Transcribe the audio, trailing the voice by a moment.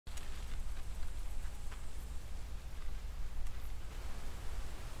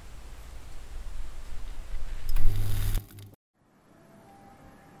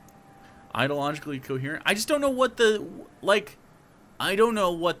ideologically coherent. I just don't know what the like. I don't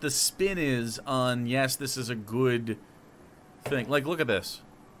know what the spin is on. Yes, this is a good thing. Like, look at this.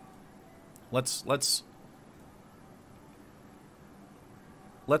 Let's watch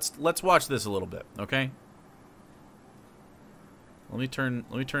this a little bit, okay? Let me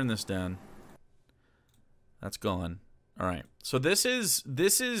turn this down. That's gone. All right. So this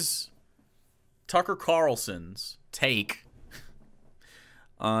is Tucker Carlson's take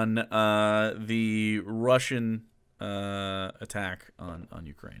on the Russian attack on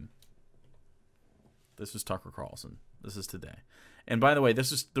Ukraine. This is Tucker Carlson. This is today. And by the way,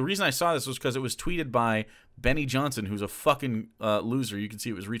 this is the reason I saw this was because it was tweeted by Benny Johnson, who's a fucking loser. You can see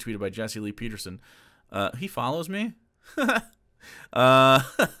it was retweeted by Jesse Lee Peterson. He follows me.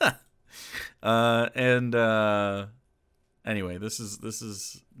 Anyway, this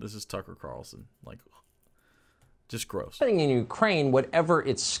is Tucker Carlson. Like, just gross. In Ukraine, whatever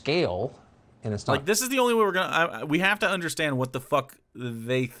its scale, and it's not like this is the only way we're gonna. We have to understand what the fuck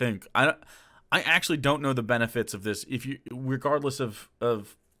they think. I actually don't know the benefits of this. If you, regardless of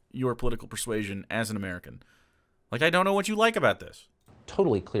your political persuasion as an American, like I don't know what you like about this.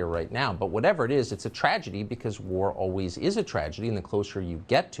 Totally clear right now, but whatever it is, it's a tragedy because war always is a tragedy, and the closer you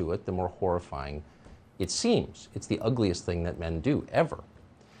get to it, the more horrifying it seems. It's the ugliest thing that men do ever.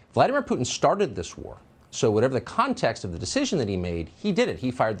 Vladimir Putin started this war, so whatever the context of the decision that he made, he did it.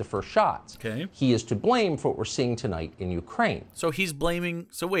 He fired the first shots. Okay. He is to blame for what we're seeing tonight in Ukraine. So he's blaming.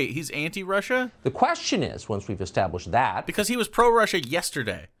 So wait, he's anti-Russia? The question is, once we've established that, because he was pro-Russia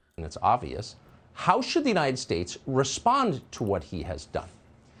yesterday, and it's obvious, how should the United States respond to what he has done?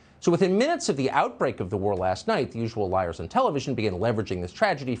 So within minutes of the outbreak of the war last night, the usual liars on television began leveraging this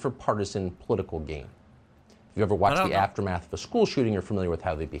tragedy for partisan political gain. If you've ever watched the aftermath of a school shooting, you're familiar with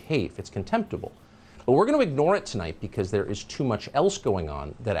how they behave. It's contemptible. But we're going to ignore it tonight because there is too much else going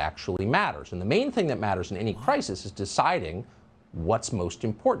on that actually matters. And the main thing that matters in any crisis is deciding what's most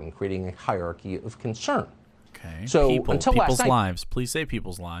important, creating a hierarchy of concern. Okay. So until last night, lives. Please say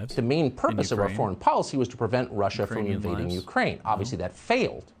people's lives. The main purpose of our foreign policy was to prevent Russia from invading Ukraine. Obviously, that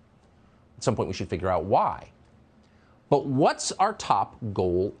failed. At some point, we should figure out why. But what's our top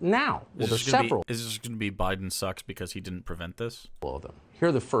goal now? Well, there's several. Is this going to be Biden sucks because he didn't prevent this? All of them. Here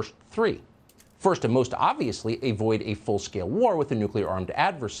are the first three. First, and most obviously, avoid a full-scale war with a nuclear-armed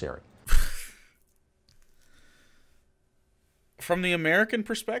adversary. From the American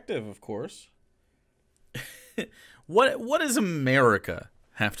perspective, of course. What does America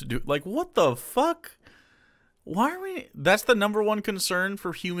have to do? Like, what the fuck? Why are we... That's the number one concern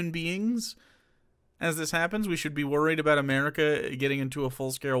for human beings as this happens? We should be worried about America getting into a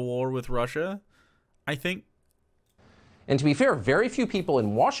full-scale war with Russia? I think... And to be fair, very few people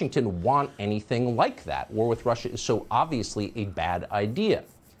in Washington want anything like that. War with Russia is so obviously a bad idea.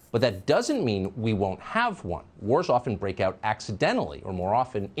 But that doesn't mean we won't have one. Wars often break out accidentally, or more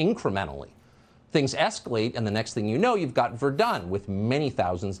often incrementally. Things escalate, and the next thing you know, you've got Verdun with many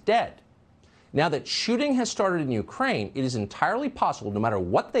thousands dead. Now that shooting has started in Ukraine, it is entirely possible, no matter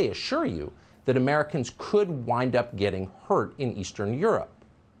what they assure you, that Americans could wind up getting hurt in Eastern Europe.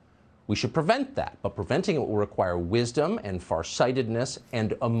 We should prevent that, but preventing it will require wisdom and farsightedness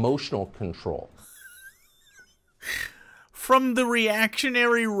and emotional control. From the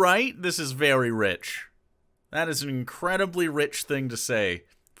reactionary right, this is very rich. That is an incredibly rich thing to say.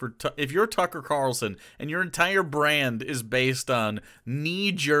 If you're Tucker Carlson and your entire brand is based on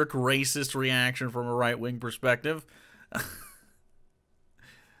knee-jerk racist reaction from a right-wing perspective,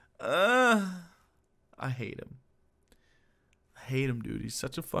 I hate him. I hate him, dude. He's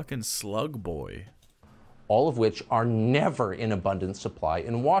such a fucking slug boy. All of which are never in abundant supply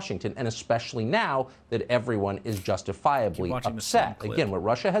in Washington, and especially now that everyone is justifiably upset. Again, what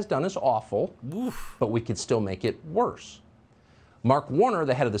Russia has done is awful, but we could still make it worse. Mark Warner,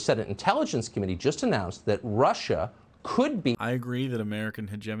 the head of the Senate Intelligence Committee, just announced that Russia could be... I agree that American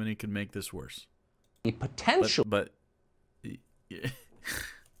hegemony could make this worse. A potential... But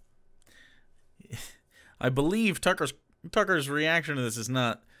I believe Tucker's reaction to this is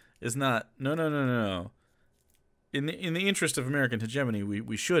not no. In the interest of American hegemony,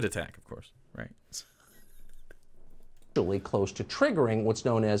 we should attack, of course, right? Close to triggering what's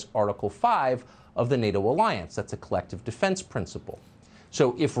known as Article 5 of the NATO alliance. That's a collective defense principle.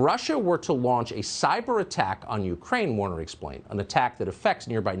 So if Russia were to launch a cyber attack on Ukraine, Warner explained, an attack that affects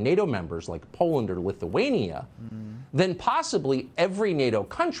nearby NATO members like Poland or Lithuania, then possibly every NATO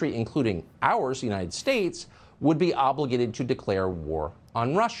country, including ours, the United States, would be obligated to declare war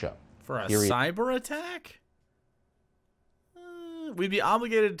on Russia. For a cyber attack? We'd be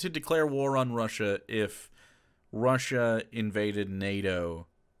obligated to declare war on Russia if Russia invaded NATO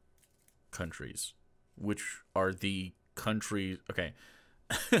countries, which are the countries. Okay.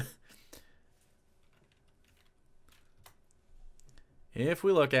 If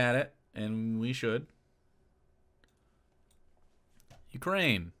we look at it, and we should,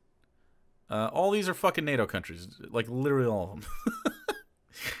 Ukraine. All these are fucking NATO countries. Like, literally all of them.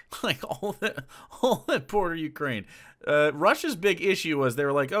 Like, all that border Ukraine. Russia's big issue was they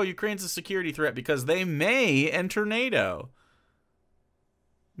were like, oh, Ukraine's a security threat because they may enter NATO.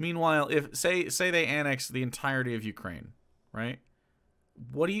 Meanwhile, if, say they annex the entirety of Ukraine, right?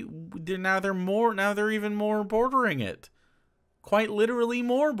 Now they're even more bordering it. Quite literally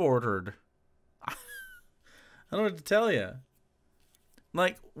more bordered. I don't know what to tell you.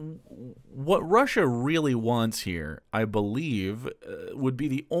 Like, what Russia really wants here, I believe, would be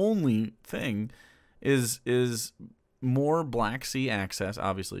the only thing is more Black Sea access,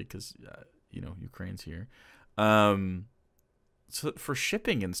 obviously, because, Ukraine's here. So for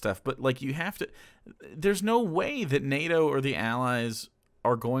shipping and stuff. But, like, you have to... There's no way that NATO or the Allies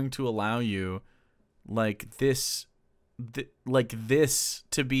are going to allow you, like, this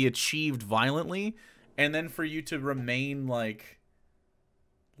to be achieved violently, and then for you to remain, like,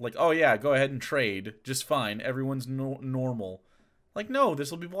 oh yeah, go ahead and trade, just fine, everyone's normal. Like, no,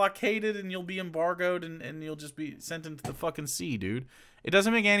 this will be blockaded and you'll be embargoed and you'll just be sent into the fucking sea, dude. It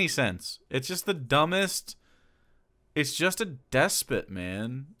doesn't make any sense. It's just the dumbest. It's just a despot,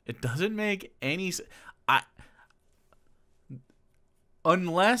 man. It doesn't make any sense.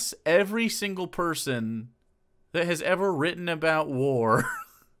 Unless every single person that has ever written about war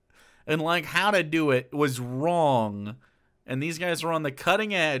and, like, how to do it was wrong, and these guys are on the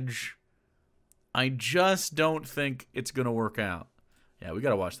cutting edge, I just don't think it's going to work out. Yeah, we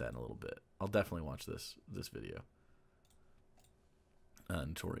got to watch that in a little bit. I'll definitely watch this video.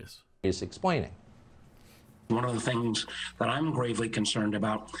 Notorious. Is explaining. One of the things that I'm gravely concerned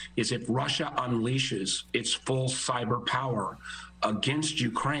about is if Russia unleashes its full cyber power against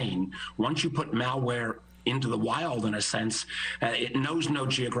Ukraine, once you put malware into the wild, in a sense, it knows no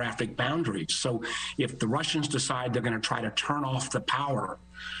geographic boundaries. So if the Russians decide they're going to try to turn off the power,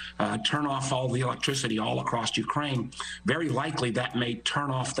 turn off all the electricity all across Ukraine, very likely that may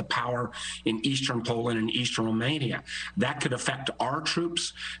turn off the power in eastern Poland and eastern Romania. That could affect our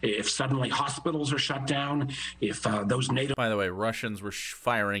troops if suddenly hospitals are shut down, if those NATO... By the way, Russians were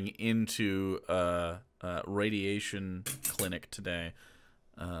firing into a radiation clinic today.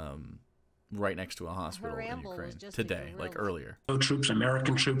 Right next to a hospital in Ukraine today, like earlier. Troops,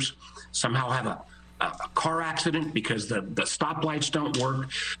 American troops, somehow have a car accident because the stoplights don't work.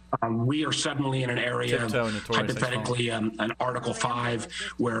 We are suddenly in an area, hypothetically, an Article 5,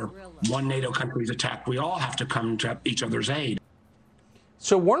 where one NATO country is attacked. We all have to come to each other's aid.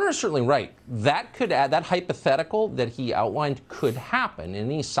 So Warner is certainly right. That could add, that hypothetical that he outlined could happen.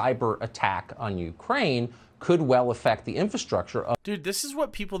 Any cyber attack on Ukraine could well affect the infrastructure of... Dude, this is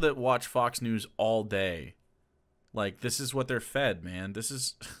what people that watch Fox News all day, like, this is what they're fed, man. This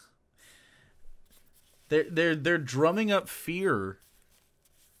is... They're drumming up fear.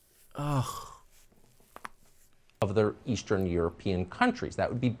 Ugh. Of their Eastern European countries.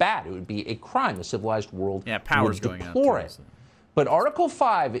 That would be bad. It would be a crime. The civilized world power's would going deplore out it. But Article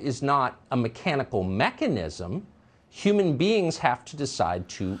 5 is not a mechanical mechanism. Human beings have to decide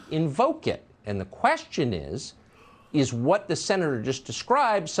to invoke it. And the question is what the senator just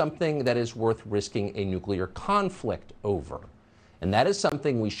described something that is worth risking a nuclear conflict over? And that is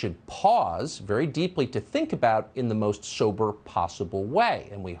something we should pause very deeply to think about in the most sober possible way.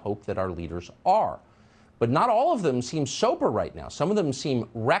 And we hope that our leaders are. But not all of them seem sober right now. Some of them seem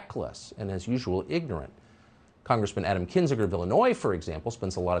reckless and, as usual, ignorant. Congressman Adam Kinzinger of Illinois, for example,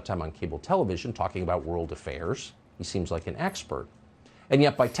 spends a lot of time on cable television talking about world affairs. He seems like an expert. And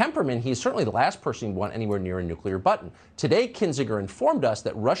yet, by temperament, he is certainly the last person who'd want anywhere near a nuclear button. Today, Kinzinger informed us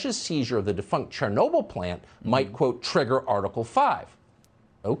that Russia's seizure of the defunct Chernobyl plant might, quote, trigger Article 5.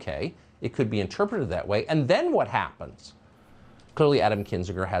 Okay, it could be interpreted that way. And then what happens? Clearly, Adam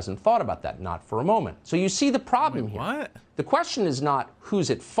Kinzinger hasn't thought about that, not for a moment. So you see the problem here. What? The question is not who's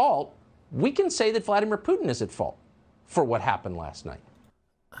at fault. We can say that Vladimir Putin is at fault for what happened last night.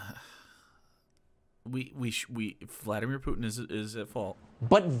 Vladimir Putin is at fault.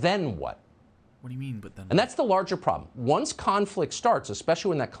 But then what? What do you mean, but then? And that's the larger problem. Once conflict starts, especially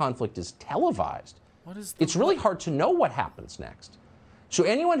when that conflict is televised, it's really hard to know what happens next. So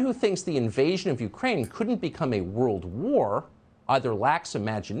anyone who thinks the invasion of Ukraine couldn't become a world war either lacks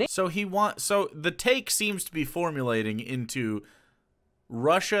imagination. So the take seems to be formulating into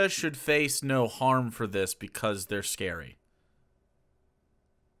Russia should face no harm for this because they're scary.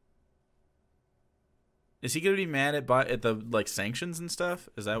 Is he going to be mad at the like sanctions and stuff?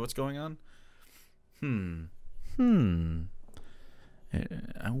 Is that what's going on?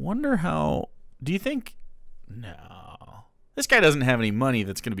 I wonder how. Do you think? No, this guy doesn't have any money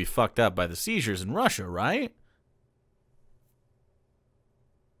that's going to be fucked up by the seizures in Russia, right?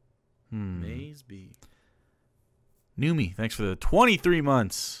 Maizelbub. Numi, thanks for the 23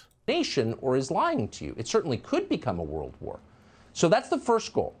 months. Nation or is lying to you. It certainly could become a world war. So that's the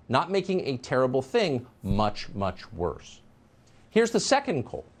first goal, not making a terrible thing much, much worse. Here's the second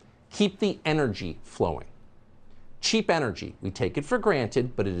goal. Keep the energy flowing. Cheap energy. We take it for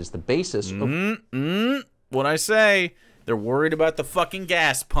granted, but it is the basis of... What I say, they're worried about the fucking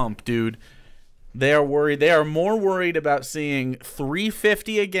gas pump, dude. They are worried. They are more worried about seeing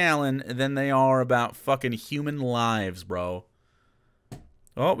 $3.50 a gallon than they are about fucking human lives, bro.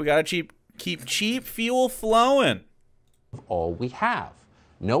 Oh, we gotta keep cheap fuel flowing. All we have.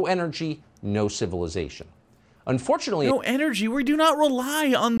 No energy, no civilization. Unfortunately... No energy. We do not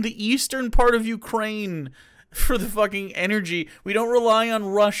rely on the eastern part of Ukraine for the fucking energy. We don't rely on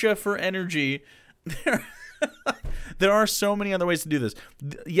Russia for energy. There are so many other ways to do this.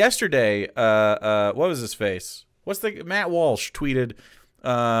 Yesterday, what was his face? What's the... Matt Walsh tweeted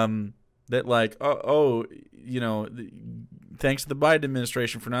that like, you know... Thanks to the Biden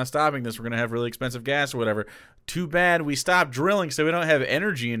administration for not stopping this. We're going to have really expensive gas or whatever. Too bad we stopped drilling so we don't have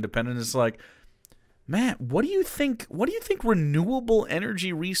energy independence. It's like, Matt, what do you think renewable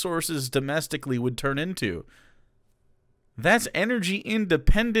energy resources domestically would turn into? That's energy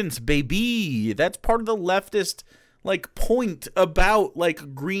independence, baby. That's part of the leftist like point about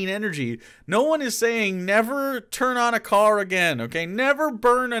like green energy. No one is saying never turn on a car again, okay? Never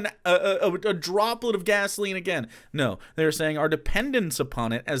burn a droplet of gasoline again. No, they're saying our dependence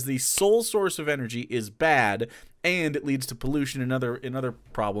upon it as the sole source of energy is bad, and it leads to pollution and other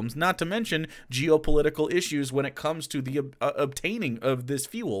problems, not to mention geopolitical issues when it comes to the obtaining of this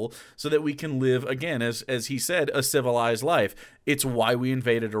fuel so that we can live, again, as he said, a civilized life. It's why we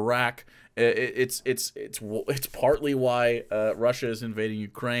invaded Iraq. It's partly why Russia is invading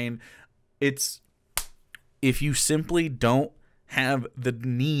Ukraine. It's if you simply don't have the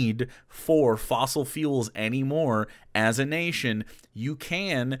need for fossil fuels anymore as a nation, you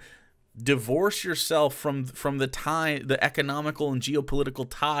can divorce yourself from the economical and geopolitical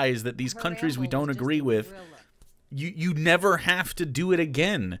ties that these countries we don't agree with. You never have to do it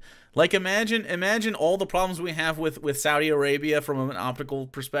again. Like imagine all the problems we have with Saudi Arabia from an optical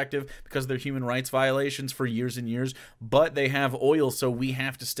perspective because of their human rights violations for years and years, but they have oil, so we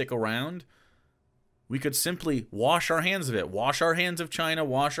have to stick around. We could simply wash our hands of it, wash our hands of China,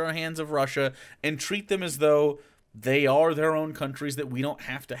 wash our hands of Russia, and treat them as though they are their own countries that we don't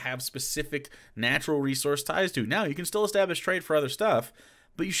have to have specific natural resource ties to. Now, you can still establish trade for other stuff,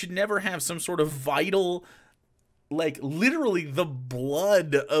 but you should never have some sort of vital, like literally the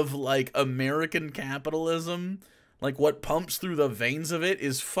blood of like American capitalism, like what pumps through the veins of it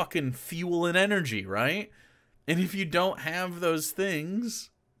is fucking fuel and energy, right? And if you don't have those things,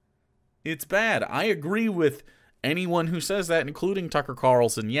 it's bad. I agree with anyone who says that, including Tucker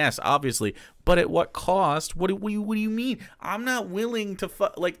Carlson. Yes, obviously, but at what cost? What do you mean? I'm not willing to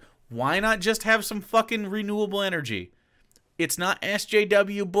like. Why not just have some fucking renewable energy? It's not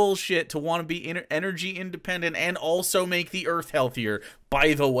SJW bullshit to want to be energy independent and also make the earth healthier.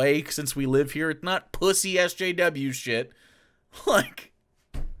 By the way, since we live here, it's not pussy SJW shit. Like,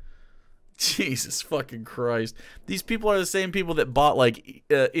 Jesus fucking Christ. These people are the same people that bought, like,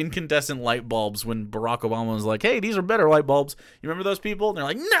 incandescent light bulbs when Barack Obama was like, hey, these are better light bulbs. You remember those people? And they're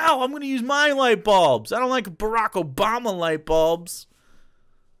like, no, I'm going to use my light bulbs. I don't like Barack Obama light bulbs.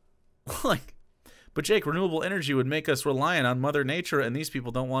 Like, but Jake, renewable energy would make us reliant on Mother Nature, and these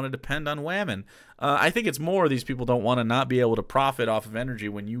people don't want to depend on whammon. I think it's more these people don't want to not be able to profit off of energy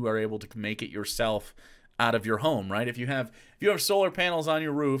when you are able to make it yourself out of your home, right? If you have solar panels on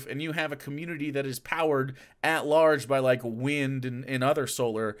your roof and you have a community that is powered at large by like wind and other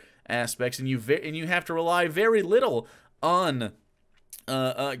solar aspects, and you have to rely very little on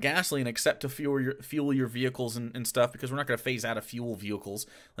gasoline except to fuel your vehicles and stuff, because we're not going to phase out of fuel vehicles.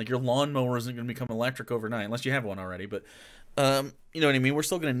 Like your lawnmower isn't going to become electric overnight unless you have one already, but you know what I mean? We're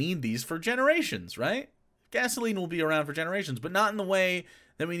still going to need these for generations, right? Gasoline will be around for generations, but not in the way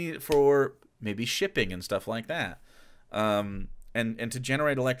that we need it for maybe shipping and stuff like that. And to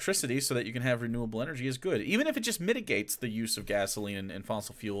generate electricity so that you can have renewable energy is good, even if it just mitigates the use of gasoline and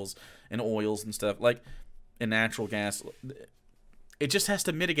fossil fuels and oils and stuff, like in natural gas. It just has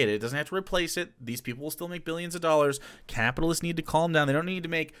to mitigate it. It doesn't have to replace it. These people will still make billions of dollars. Capitalists need to calm down. They don't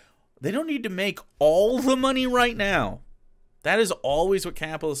need to make all the money right now. That is always what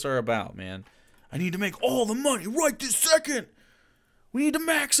capitalists are about, man. I need to make all the money right this second. We need to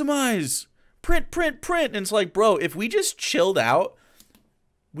maximize. Print, print, print. And it's like, bro, if we just chilled out,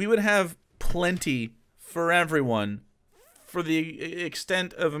 we would have plenty for everyone, for the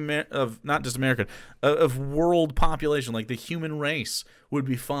extent of not just American, of world population. Like the human race would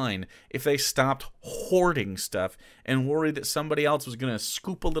be fine if they stopped hoarding stuff and worried that somebody else was going to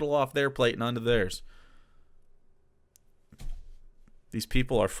scoop a little off their plate and onto theirs. These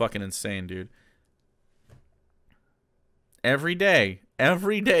people are fucking insane, dude. Every day,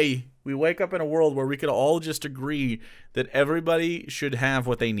 we wake up in a world where we could all just agree that everybody should have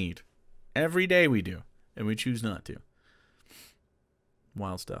what they need. Every day we do, and we choose not to.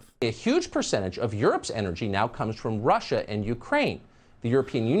 Wild stuff. A huge percentage of Europe's energy now comes from Russia and Ukraine. The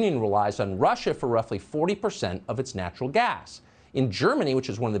European Union relies on Russia for roughly 40% of its natural gas. In Germany, which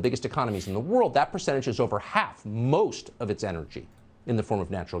is one of the biggest economies in the world, that percentage is over half. Most of its energy in the form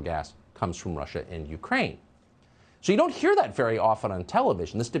of natural gas comes from Russia and Ukraine. So you don't hear that very often on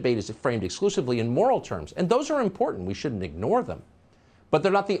television. This debate is framed exclusively in moral terms, and those are important. We shouldn't ignore them. But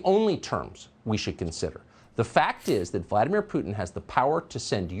they're not the only terms we should consider. The fact is that Vladimir Putin has the power to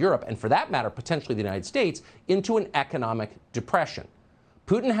send Europe, and for that matter, potentially the United States, into an economic depression.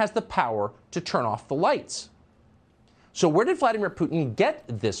 Putin has the power to turn off the lights. So where did Vladimir Putin get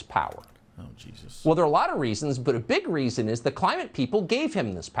this power? Oh, Jesus. Well, there are a lot of reasons, but a big reason is the climate people gave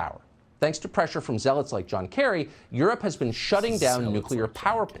him this power. Thanks to pressure from zealots like John Kerry, Europe has been shutting down nuclear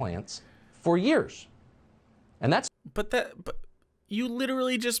power plants for years. And that's... But you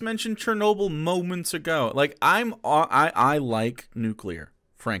literally just mentioned Chernobyl moments ago. Like, I like nuclear,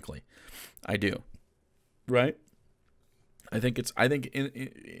 frankly. I do. Right? I think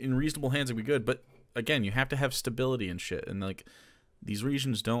in reasonable hands it'd be good, but again, you have to have stability and shit, and like these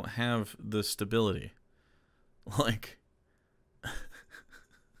regions don't have the stability. Like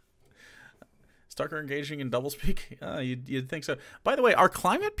Starker engaging in doublespeak? You'd think so. By the way, are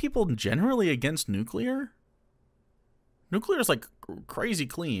climate people generally against nuclear? Nuclear is like crazy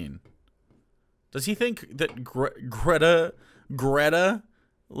clean. Does he think that Greta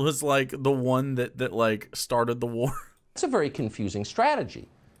was like the one that like started the war? It's a very confusing strategy.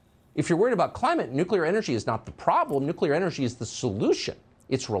 If you're worried about climate, nuclear energy is not the problem. Nuclear energy is the solution.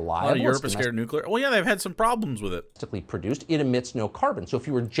 It's reliable. Europe is scared of nuclear. Well, yeah, they've had some problems with it. Domestically produced, it emits no carbon. So if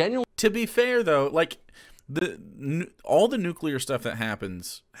you were genuinely... To be fair, though, like all the nuclear stuff that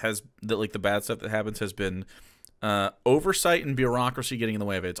happens like the bad stuff that happens has been oversight and bureaucracy getting in the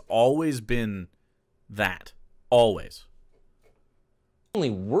way of it. It's always been that. Always. Only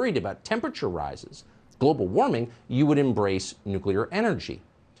worried about temperature rises, global warming, you would embrace nuclear energy.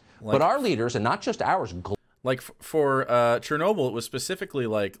 Like, but our leaders, and not just ours... Like for Chernobyl, it was specifically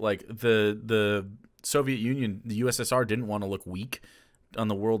like the Soviet Union, the USSR didn't want to look weak on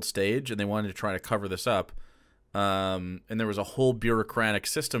the world stage, and they wanted to try to cover this up. And there was a whole bureaucratic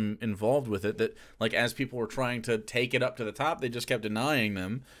system involved with it that, like, as people were trying to take it up to the top, they just kept denying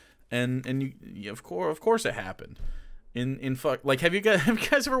them, and of course it happened. Like, have you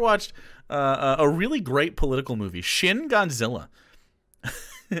guys ever watched a really great political movie, Shin Godzilla?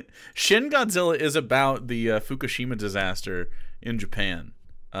 Shin Godzilla is about the Fukushima disaster in Japan,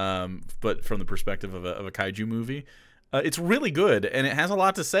 but from the perspective of a kaiju movie. It's really good, and it has a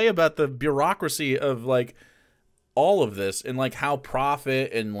lot to say about the bureaucracy of like all of this, and like how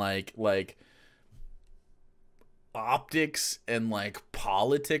profit and like optics and like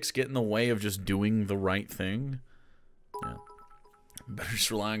politics get in the way of just doing the right thing. Yeah, better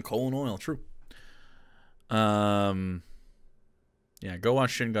just rely on coal and oil. True. Yeah, go watch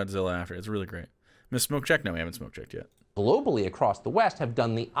Shin Godzilla after. It's really great. Miss Smoke Check? No, we haven't smoke checked yet. Globally across the West have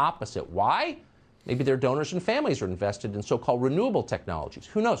done the opposite. Why? Maybe their donors and families are invested in so-called renewable technologies.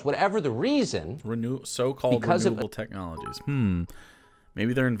 Who knows? Whatever the reason. So-called renewable technologies.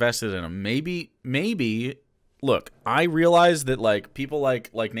 Maybe they're invested in them. Maybe. Look, I realize that like people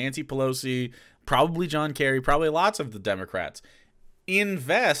like Nancy Pelosi, probably John Kerry, probably lots of the Democrats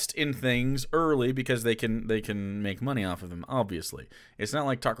invest in things early because they can make money off of them. Obviously, it's not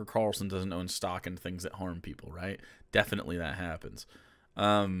like Tucker Carlson doesn't own stock in things that harm people, right? Definitely that happens.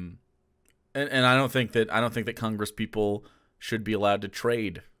 And I don't think that Congress people should be allowed to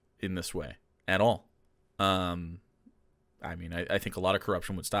trade in this way at all. I mean, I think a lot of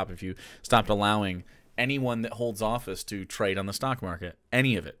corruption would stop if you stopped allowing anyone that holds office to trade on the stock market.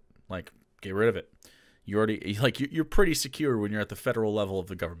 Any of it, like, get rid of it. You're pretty secure when you're at the federal level of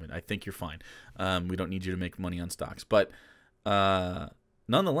the government. I think you're fine. We don't need you to make money on stocks, but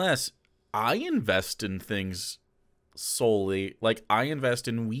nonetheless, I invest in things solely. Like, I invest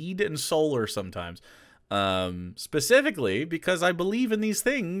in weed and solar sometimes. specifically because I believe in these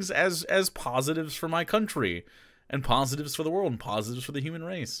things as positives for my country and positives for the world and positives for the human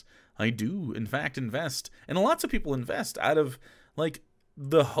race. I do, in fact, invest, and lots of people invest out of like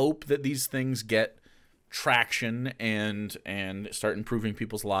the hope that these things get traction and start improving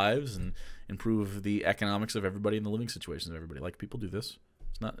people's lives and improve the economics of everybody and the living situations of everybody. Like, people do this.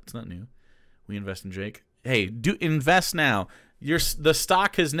 It's not new. We invest in Jake. Hey, do invest now. The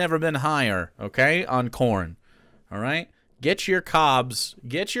stock has never been higher, okay, on corn. All right? Get your cobs.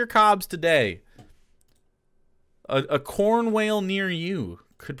 Get your cobs today. A corn whale near you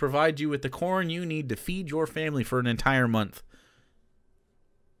could provide you with the corn you need to feed your family for an entire month.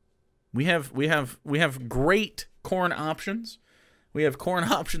 We have great corn options. We have corn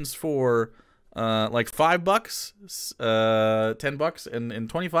options for like $5, $10, and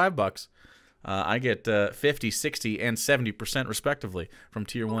 $25. I get 50, 60, and 70% respectively from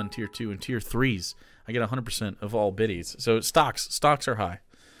tier 1, tier 2, and tier 3s. I get 100% of all biddies. So stocks are high.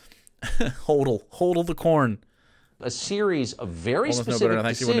 Hodl the corn. A series of very specific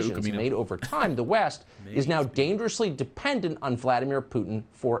decisions made over time, the West is now dangerously dependent on Vladimir Putin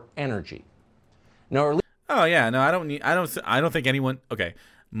for energy. Now, oh yeah, no, I don't think anyone. Okay,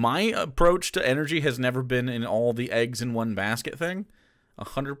 my approach to energy has never been in all the eggs in one basket thing.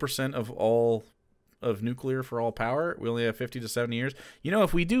 100% of all of nuclear for all power. We only have 50 to 70 years. You know,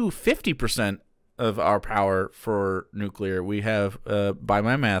 if we do 50% of our power for nuclear, we have, by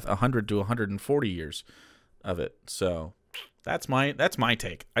my math, 100 to 140 years of it. So that's my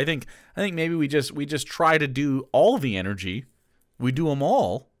take. I think maybe we just try to do all the energy. We do them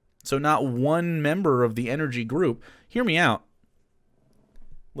all. So not one member of the energy group. Hear me out.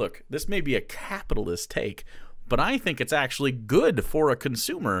 Look, this may be a capitalist take, but I think it's actually good for a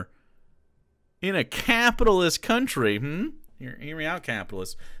consumer in a capitalist country. Hear me out,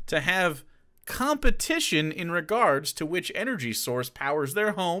 capitalists. To have competition in regards to which energy source powers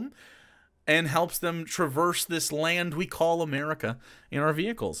their home and helps them traverse this land we call America in our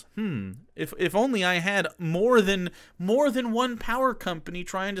vehicles. If only I had more than one power company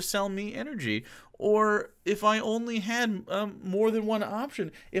trying to sell me energy, or if I only had more than one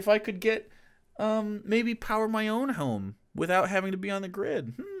option. If I could get maybe power my own home without having to be on the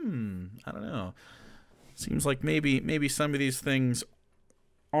grid. I don't know. Seems like maybe some of these things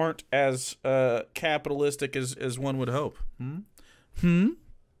aren't as capitalistic as one would hope.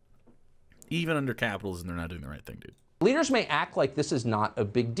 Even under capitalism, they're not doing the right thing, dude. Leaders may act like this is not a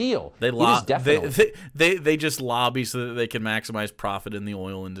big deal. They just lobby so that they can maximize profit in the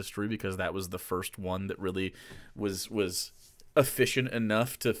oil industry because that was the first one that really was efficient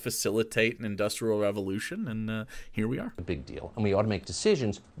enough to facilitate an industrial revolution, and here we are. A big deal, and we ought to make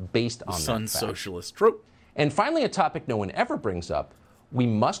decisions based on that fact. Socialist. True. And finally, a topic no one ever brings up: we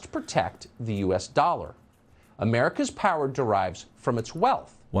must protect the U.S. dollar. America's power derives from its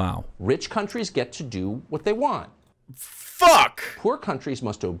wealth. Wow. Rich countries get to do what they want. Fuck! Poor countries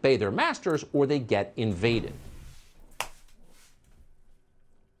must obey their masters or they get invaded.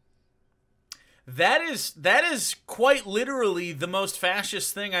 That is quite literally the most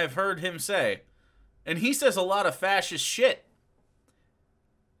fascist thing I've heard him say. And he says a lot of fascist shit.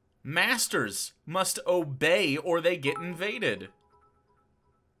 Masters must obey or they get invaded.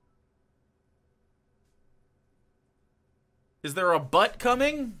 Is there a butt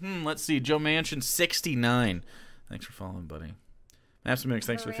coming? Let's see. Joe Manchin, 69. Thanks for following, buddy. Maps and Mix,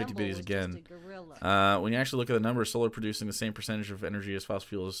 thanks for the 50 biddies again. When you actually look at the numbers, solar producing the same percentage of energy as fossil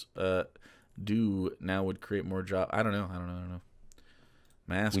fuels do now would create more jobs. I don't know.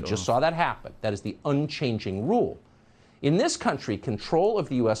 We just saw that happen. That is the unchanging rule. In this country, control of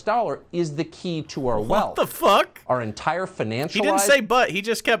the U.S. dollar is the key to our wealth. What the fuck? Our entire financial. He didn't say but. He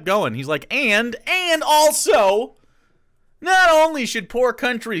just kept going. He's like, and also, not only should poor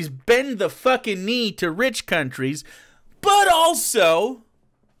countries bend the fucking knee to rich countries, but also,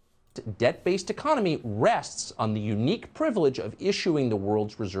 debt-based economy rests on the unique privilege of issuing the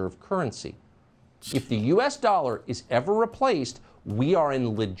world's reserve currency. If the U.S. dollar is ever replaced, we are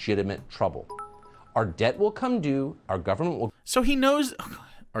in legitimate trouble. Our debt will come due, our government will... So he knows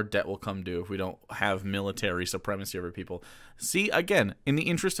our debt will come due if we don't have military supremacy over people. See, again, in the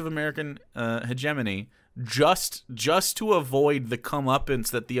interest of American hegemony, just to avoid the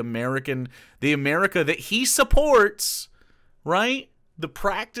comeuppance that the America that he supports, right? The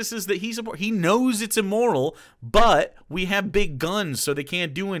practices that he supports, he knows it's immoral, but we have big guns, so they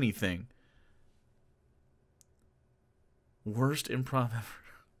can't do anything. Worst improv ever.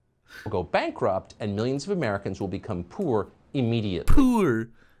 Will go bankrupt, and millions of Americans will become poor immediately. Poor.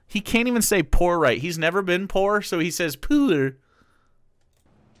 He can't even say poor right. He's never been poor, so he says poor.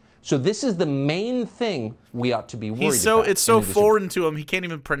 So this is the main thing we ought to be worried about. It's so foreign to him, he can't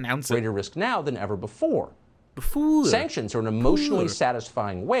even pronounce it. Greater risk now than ever before. Before. Sanctions are an emotionally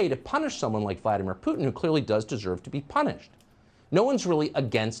satisfying way to punish someone like Vladimir Putin, who clearly does deserve to be punished. No one's really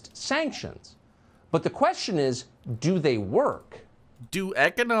against sanctions. But the question is, do they work? Do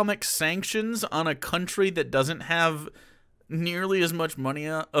economic sanctions on a country that doesn't have nearly as much money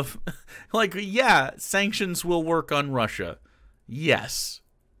like, yeah, sanctions will work on Russia. Yes.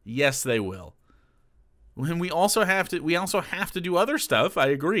 Yes, they will. And we also have to do other stuff, I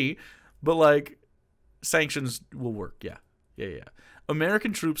agree, but like sanctions will work. Yeah.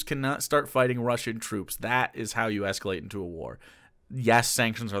 American troops cannot start fighting Russian troops. That is how you escalate into a war. Yes,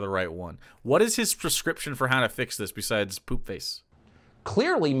 sanctions are the right one. What is his prescription for how to fix this besides poop face?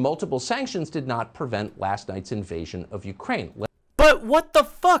 Clearly, multiple sanctions did not prevent last night's invasion of Ukraine. But what the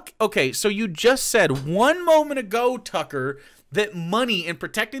fuck? Okay, so you just said 1 moment ago, Tucker, that money and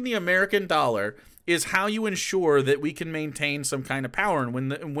protecting the American dollar is how you ensure that we can maintain some kind of power.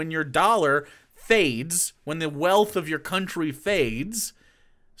 And when your dollar fades, when the wealth of your country fades,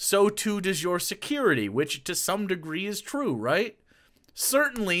 so too does your security, which to some degree is true, right?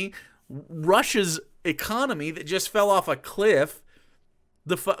 Certainly, Russia's economy that just fell off a cliff,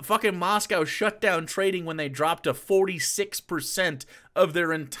 the fucking Moscow shut down trading when they dropped to 46% of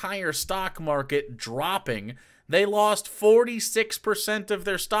their entire stock market dropping. They lost 46% of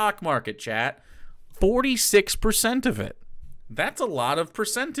their stock market, chat. 46% of it. That's a lot of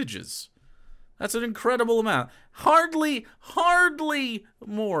percentages. That's an incredible amount. Hardly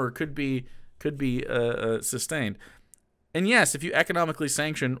more could be sustained. And yes, if you economically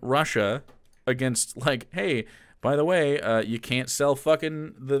sanction Russia against, like, hey, by the way, you can't sell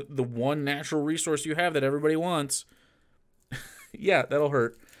fucking the one natural resource you have that everybody wants. Yeah, that'll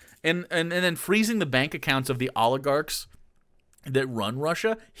hurt. And then freezing the bank accounts of the oligarchs that run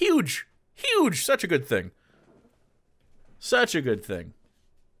Russia, huge, such a good thing. Such a good thing.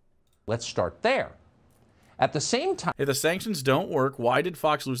 Let's start there. At the same time, if the sanctions don't work, why did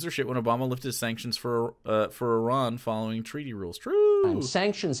Fox lose their shit when Obama lifted sanctions for Iran following treaty rules? True.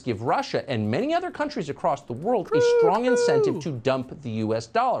 Sanctions give Russia and many other countries across the world a strong incentive to dump the U.S.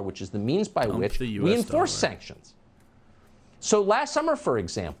 dollar, which is the means by which we enforce sanctions. So last summer, for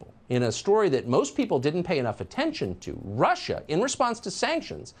example, in a story that most people didn't pay enough attention to, Russia, in response to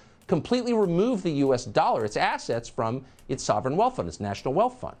sanctions, completely removed the U.S. dollar, its assets, from its sovereign wealth fund, its national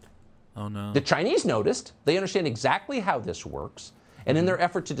wealth fund. Oh, no. The Chinese noticed. They understand exactly how this works. And in their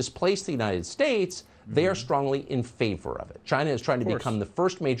effort to displace the United States, they are strongly in favor of it. China is trying to become the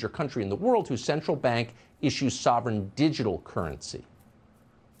first major country in the world whose central bank issues sovereign digital currency.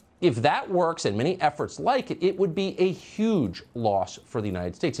 If that works, and many efforts like it, it would be a huge loss for the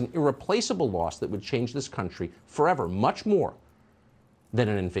United States, an irreplaceable loss that would change this country forever, much more than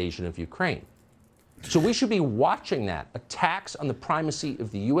an invasion of Ukraine. So we should be watching that, attacks on the primacy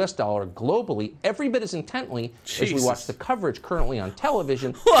of the U.S. dollar globally, every bit as intently as we watch the coverage currently on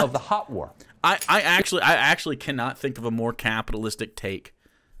television of the hot war. I actually cannot think of a more capitalistic take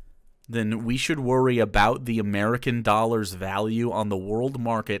than we should worry about the American dollar's value on the world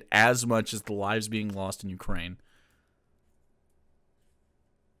market as much as the lives being lost in Ukraine.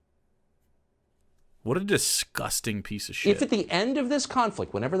 What a disgusting piece of shit. If at the end of this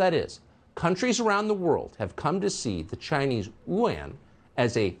conflict, whenever that is, countries around the world have come to see the Chinese yuan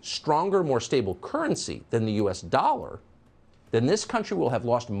as a stronger, more stable currency than the U.S. dollar, then this country will have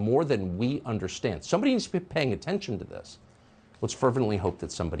lost more than we understand. Somebody needs to be paying attention to this. Let's fervently hope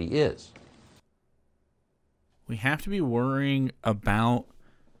that somebody is. We have to be worrying about,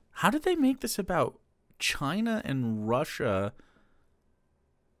 how did they make this about China and Russia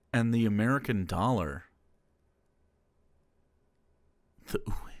and the American dollar? The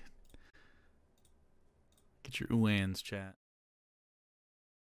yuan. Get your yuans, chat.